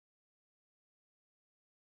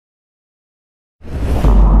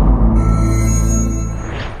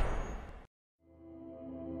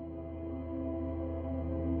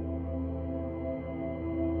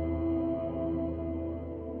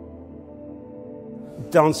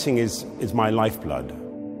Dancing is my lifeblood.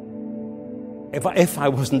 If I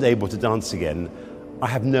wasn't able to dance again, I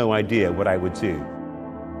have no idea what I would do.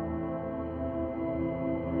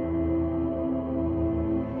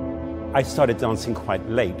 I started dancing quite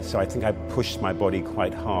late, so I think I pushed my body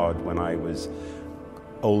quite hard when I was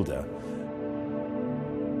older.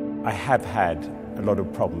 I have had a lot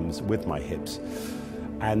of problems with my hips,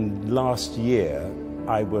 and last year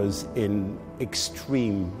I was in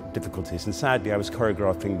extreme difficulties, and sadly I was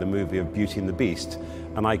choreographing the movie of Beauty and the Beast,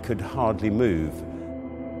 and I could hardly move.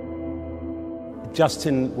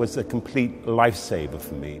 Justin was a complete lifesaver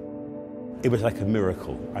for me. It was like a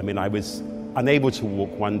miracle. I mean, I was unable to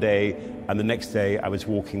walk one day, and the next day I was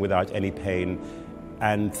walking without any pain.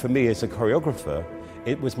 And for me as a choreographer,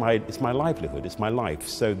 it's my livelihood, it's my life.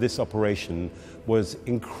 So this operation was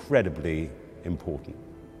incredibly important.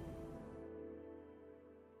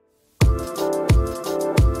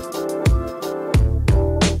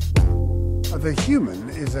 The human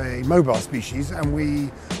is a mobile species, and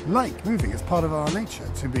we like moving. It's part of our nature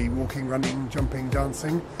to be walking, running, jumping,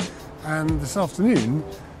 dancing. And this afternoon,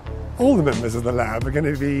 all the members of the lab are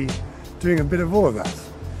going to be doing a bit of all of that.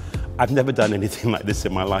 I've never done anything like this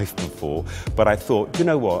in my life before, but I thought, you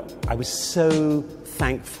know what? I was so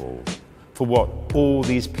thankful for what all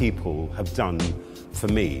these people have done for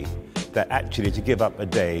me that actually to give up a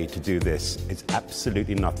day to do this is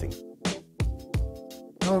absolutely nothing.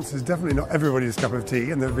 Dance is definitely not everybody's cup of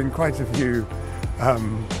tea, and there have been quite a few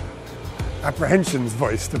apprehensions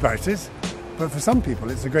voiced about it, but for some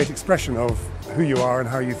people it's a great expression of who you are and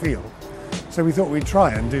how you feel. So we thought we'd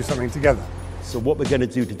try and do something together. So what we're going to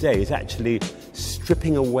do today is actually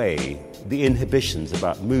stripping away the inhibitions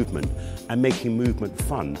about movement and making movement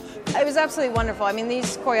fun. It was absolutely wonderful. I mean,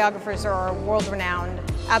 these choreographers are world-renowned,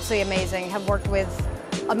 absolutely amazing, have worked with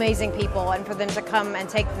amazing people, and for them to come and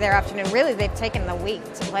take their afternoon, really they've taken the week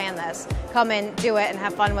to plan this, come and do it and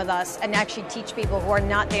have fun with us and actually teach people who are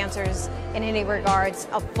not dancers in any regards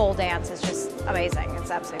a full dance. It's just amazing.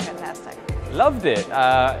 It's absolutely fantastic. Loved it.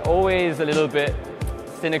 Always a little bit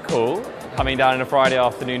cynical coming down on a Friday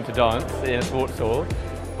afternoon to dance in a sports hall,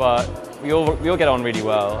 but we all get on really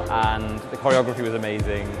well, and the choreography was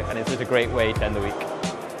amazing, and it's just a great way to end the week.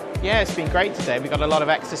 Yeah, it's been great today. We got a lot of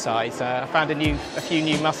exercise. I found a few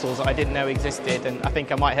new muscles that I didn't know existed, and I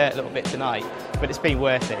think I might hurt a little bit tonight, but it's been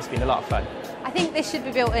worth it. It's been a lot of fun. I think this should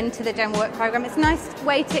be built into the general work programme. It's a nice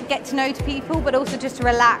way to get to know people, but also just to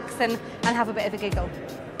relax and have a bit of a giggle.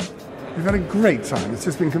 We've had a great time. It's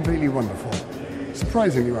just been completely wonderful.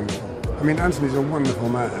 Surprisingly wonderful. I mean, Anthony's a wonderful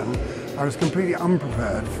man. I was completely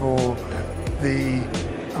unprepared for the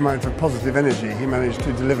amount of positive energy he managed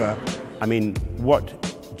to deliver. I mean, what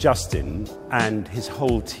Justin and his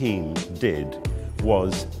whole team did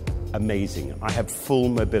was amazing. I have full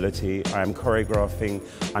mobility, I am choreographing,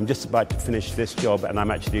 I'm just about to finish this job and I'm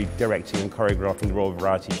actually directing and choreographing the Royal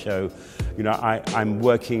Variety Show. You know, I'm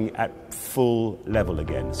working at full level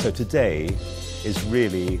again. So today is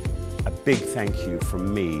really a big thank you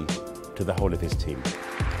from me to the whole of his team.